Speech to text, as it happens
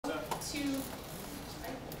to,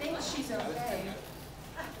 I think she's okay.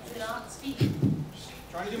 Is not speaking.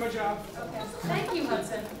 Trying to do my job. Okay. Thank you,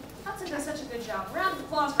 Hudson. Hudson does such a good job. Round of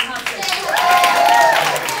applause for Hudson.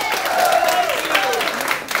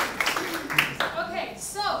 Okay,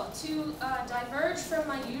 so to diverge from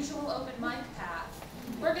my usual open mic path,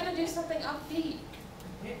 we're going to do something upbeat.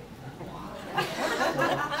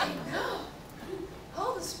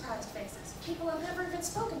 All the surprised faces. People I've never even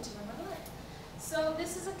spoken to in my life. So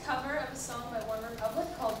this is a cover of a song by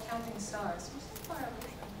OneRepublic called Counting Stars. Which is far away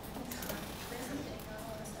from me.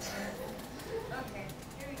 Okay.